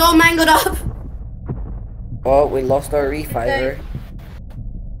body's all mangled up. Oh, we lost our reviver.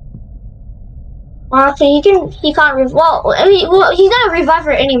 Honestly, he can't well, he's not a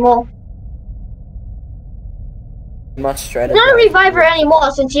reviver anymore. Must try to. He's not a reviver anymore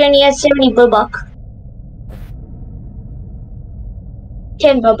since he only has 70 buck.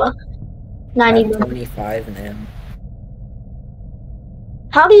 10 buck. 90 buck. 25 now.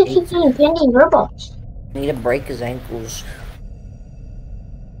 How do you keep getting pending robots? Need to break his ankles.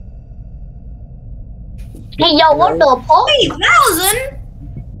 Hey, yo, what the fuck? 3,000?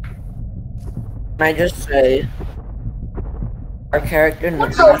 Can I just say, our character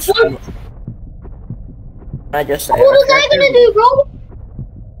What must. the fuck? Can I just say, What is that gonna do, bro?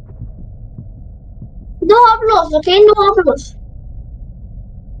 No oblos, okay? No oblos.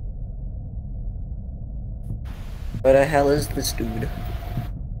 Where the hell is this dude?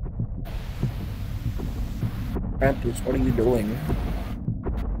 Krampus, what are you doing?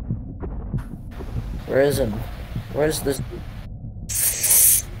 Where is him? Where's this dude?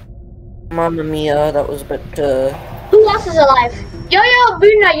 Mamma mia, that was a bit, Who else is alive? Yo,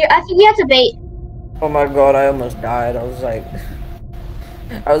 Boona, I think you have to bait. Oh my god, I almost died. I was like...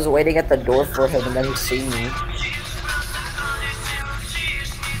 I was waiting at the door for him and then he seen me.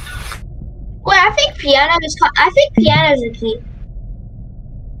 Wait, I think piano is the key.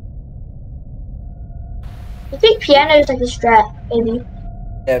 I think piano is like the strat, maybe.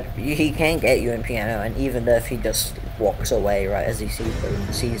 Yeah, he can't get you in piano, and even if he just walks away right as he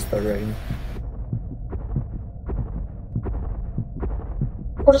sees the room.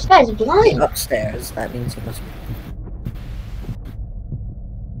 Well, this guy's blind. Upstairs, that means he must be...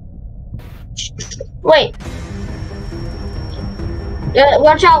 Wait.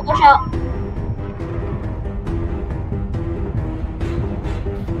 Watch out, watch out.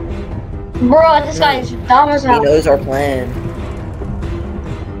 Bro, this guy is dumb as He hell. knows our plan.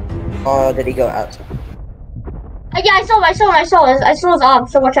 Oh, did he go outside? Yeah, I saw his arm,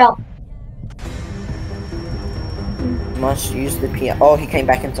 so watch out. Must use the piano. Oh, he came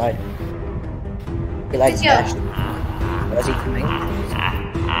back inside. He like Good job. dashed. Was he coming?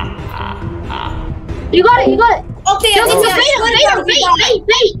 You got it, you got it. Okay, Yo, Aditya,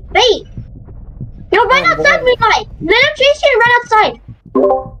 wait. Yo, run outside, we got it. Let him chase you, run outside.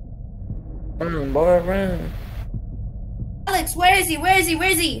 Boy, run. Alex, where is he? Where is he? Where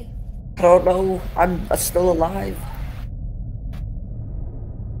is he? I don't know. I'm still alive.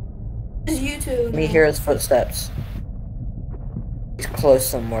 It's you two. Let me hear his footsteps. He's close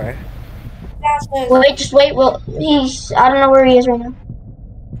somewhere. Wait, just wait. Well, he's. I don't know where he is right now.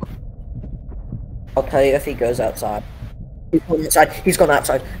 I'll tell you if he goes outside. He's going outside. He's gone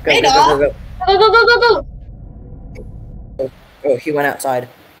outside. Go, Hey, go, go, go, Go. go. Oh, he went outside.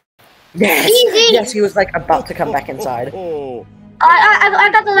 Yes! Easy. Yes, he was like about to come back inside. I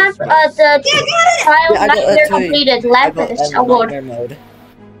got the lamp. The trial Yeah, I got nightmare that too. completed. I Lamp got is a award. nightmare mode.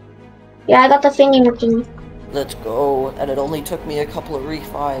 Yeah, I got the thingy looking. Let's go. And it only took me a couple of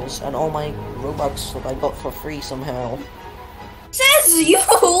refis and all my robux that I got for free somehow. Says you!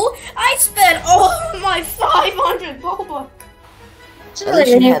 I spent all my 500 robux. At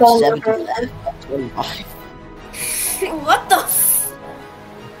least you have 70 left. That's 25. What the f?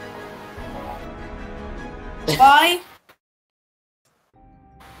 Why?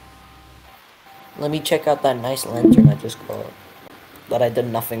 Let me check out that nice lantern I just got. That I did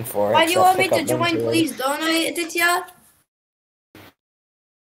nothing for. Why do you want me to except pick up join? them Please donate, Aditya.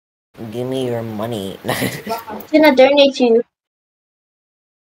 Give me your money. I'm gonna donate to you.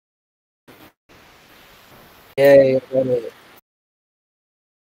 Yay, I got it.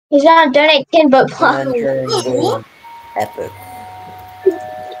 He's gonna donate 10 bucks. Lantern gold. Epic.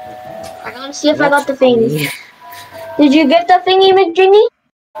 I'm gonna see if I got the That's thingy. funny. Did you get the thingy, McJingy?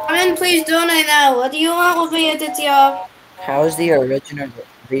 I mean, please donate now. What do you want with me, Aditya? How is the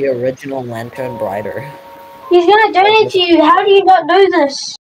original lantern brighter? He's gonna donate to you. How do you not know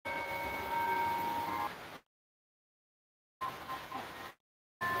this?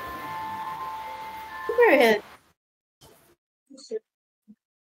 Period.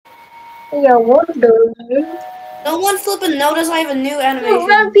 Yeah, what the? No one flipping notice I have a new One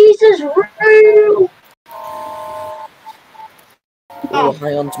animation. Piece is real. Oh,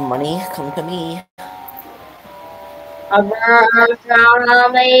 Hion's money, come to me.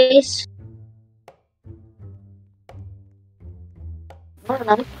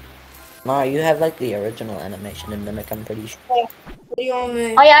 Promise. Nah, you have like the original animation in Mimic, I'm pretty sure. What do you want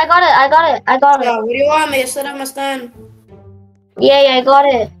me? Oh yeah, I got it. Yeah, what do you want me to set up my stand? Yeah, I got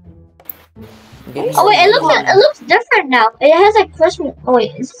it. Give me Oh wait, some money. it looks different now. It has like Christmas. Oh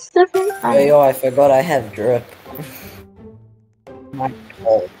wait, is this different? Yo, I forgot I have drip. My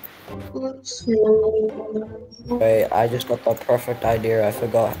fault. Wait, I just got the perfect idea. I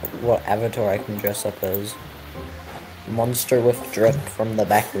forgot what avatar I can dress up as. Monster with drip from the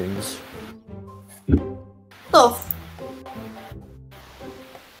back rooms. Oh,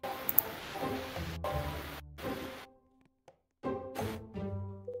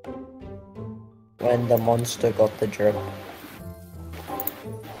 When the monster got the drip.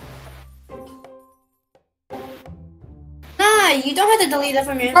 nah, you don't have to delete that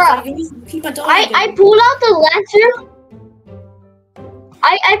from your Bruh, Instagram. You can just keep it I pulled out the lantern.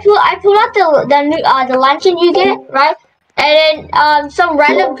 I pulled out the lantern you get, right? And then some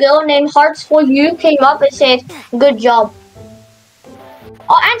random girl named Hearts for You came up and said, "Good job."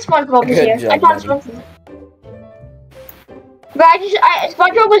 Oh, and SpongeBob was Good here. job, I thought buddy. SpongeBob. But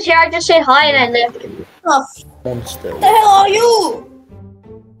SpongeBob was here. I just said hi and I left. Oh, Monster. what the hell are you?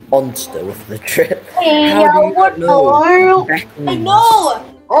 Monster with the drip. Hey, How do you what the know? hell? Back I rooms. know.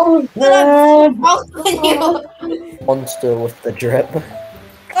 Oh, But I'm God. flipping you. Monster with the drip.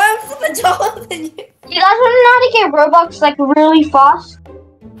 I'm flipping taller than you. You guys want to know how to get Robux like really fast?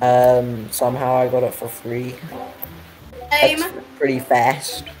 Somehow I got it for free. Same. That's pretty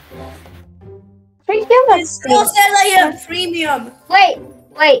fast. Pretty good. It still says I have premium.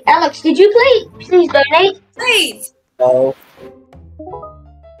 Wait, Alex, did you please donate? Please. So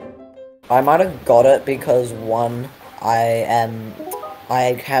I might have got it because one, I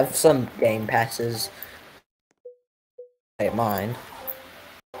have some game passes. Wait, mine.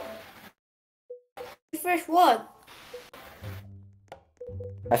 Fresh what?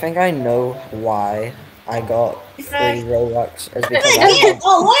 I think I know why I got free Robux is because I Get have,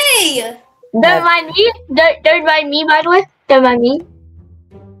 away! Don't mind me. Don't mind me, by the way. Don't mind me.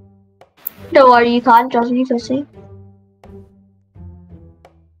 Don't worry, you can't. Trust me, trust me.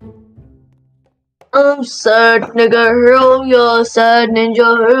 I'm sad, nigga. Hell yeah, sad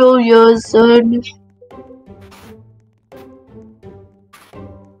ninja. Hell yeah, sad ninja.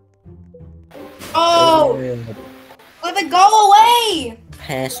 Oh! Let it go away!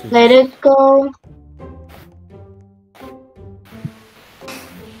 passes. Let it go.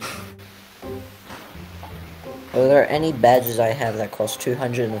 Are there any badges I have that cost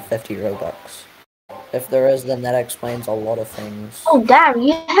 250 Robux? If there is, then that explains a lot of things. Oh damn,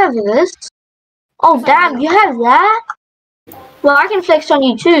 you have this. Oh damn, you have that. Well, I can flex on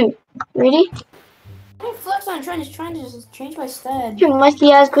you too. Ready? I'm flex on trying to just change my stat. Your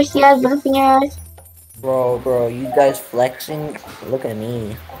musty ass, gusty ass, butterfinger ass. Bro, you guys flexing? Look at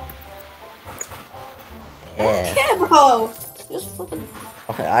me. Yeah. Okay, bro. Just flipping.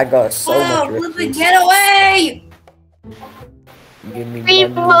 I got so much Flipping, riches. get away! Give me Free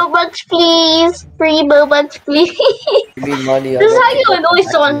money. Robux, please. Free Robux, please. Give me money. This is how you annoy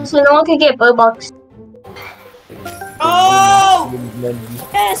someone so no one can get Robux. Oh! Give me money.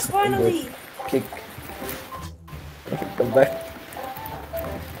 Yes, finally! Kick. Come back.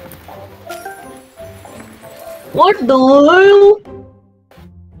 What the hell?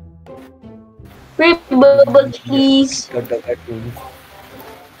 Free Robux, please. Go back room.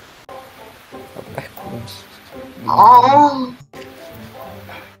 Go back rooms. Oh.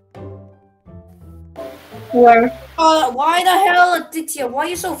 Where? Why the hell, Aditya? Why are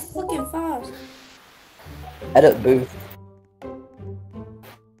you so fucking fast? Edit booth.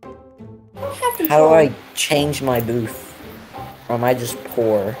 How do I change my booth? Or am I just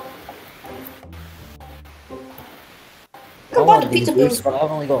poor? Come on, the pizza booth. But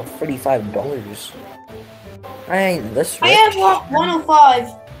I've only got $45. I ain't this rich. I have 105.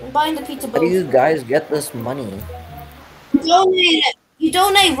 I'm buying the pizza How do you booth. guys get this money? You donate it. You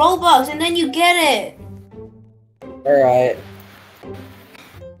donate Robux and then you get it. Alright.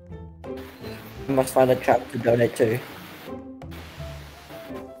 I must find a trap to donate to.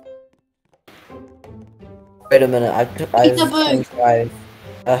 Wait a minute, I've Pizza booth. 25.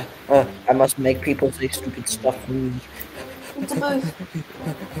 I must make people say stupid stuff for me. Pizza booth.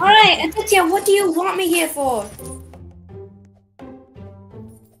 Alright, Aditya, what do you want me here for?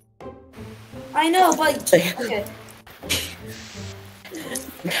 I know, but... Say- Okay.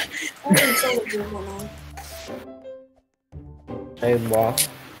 What?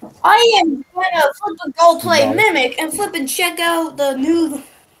 I am gonna flip and go play Wow. Mimic and flip and check out the new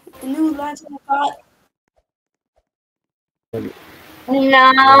lines I got.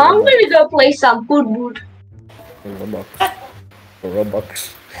 Nah, I'm gonna go play some food. Robux.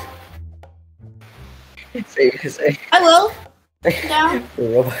 Robux. Say. I will. Down.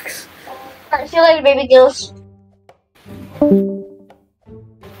 Robux. Alright, see you later, baby girls.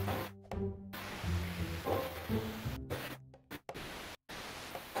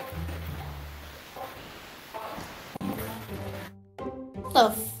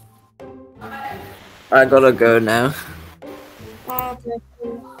 Stuff. I gotta go now. Okay,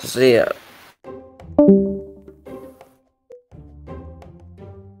 cool. See ya.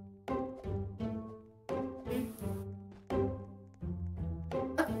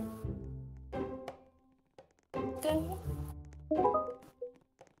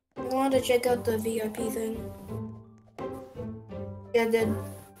 I wanted to check out the VIP thing. Yeah, I did.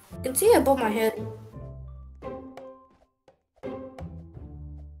 You can see it above my head.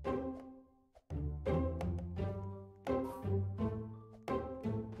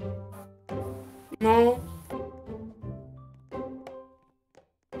 No.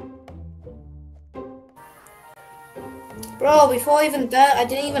 Bro, before even that, I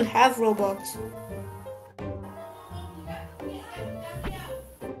didn't even have Robux.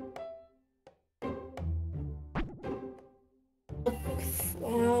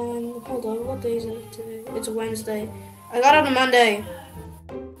 Hold on, what day is it today? It's a Wednesday. I got it on Monday.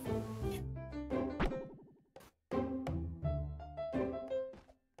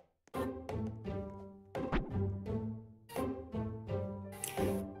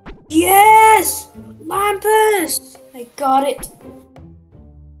 Yes! Lampus! I got it.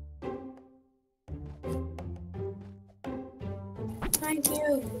 Thank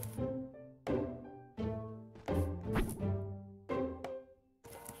you.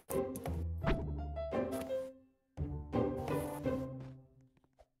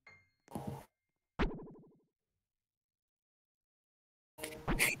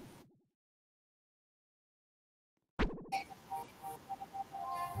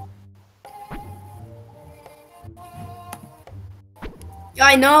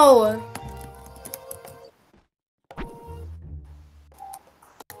 I know.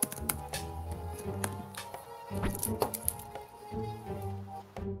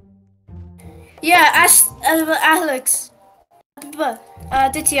 Yeah, Alex.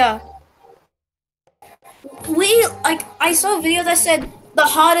 Ditya. I saw a video that said the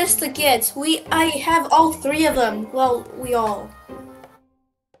hardest to get. I have all three of them. Well, we all.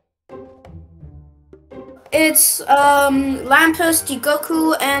 It's Lampus,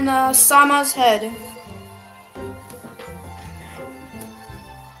 Jigoku, and Sama's head.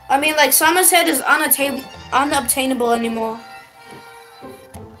 I mean, like, Summer's head is unobtainable anymore.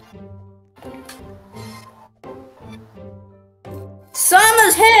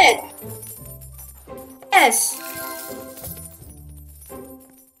 Summer's head! Yes!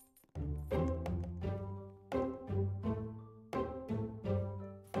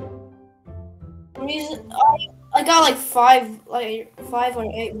 I got like five or eight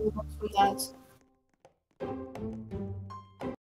robux from that.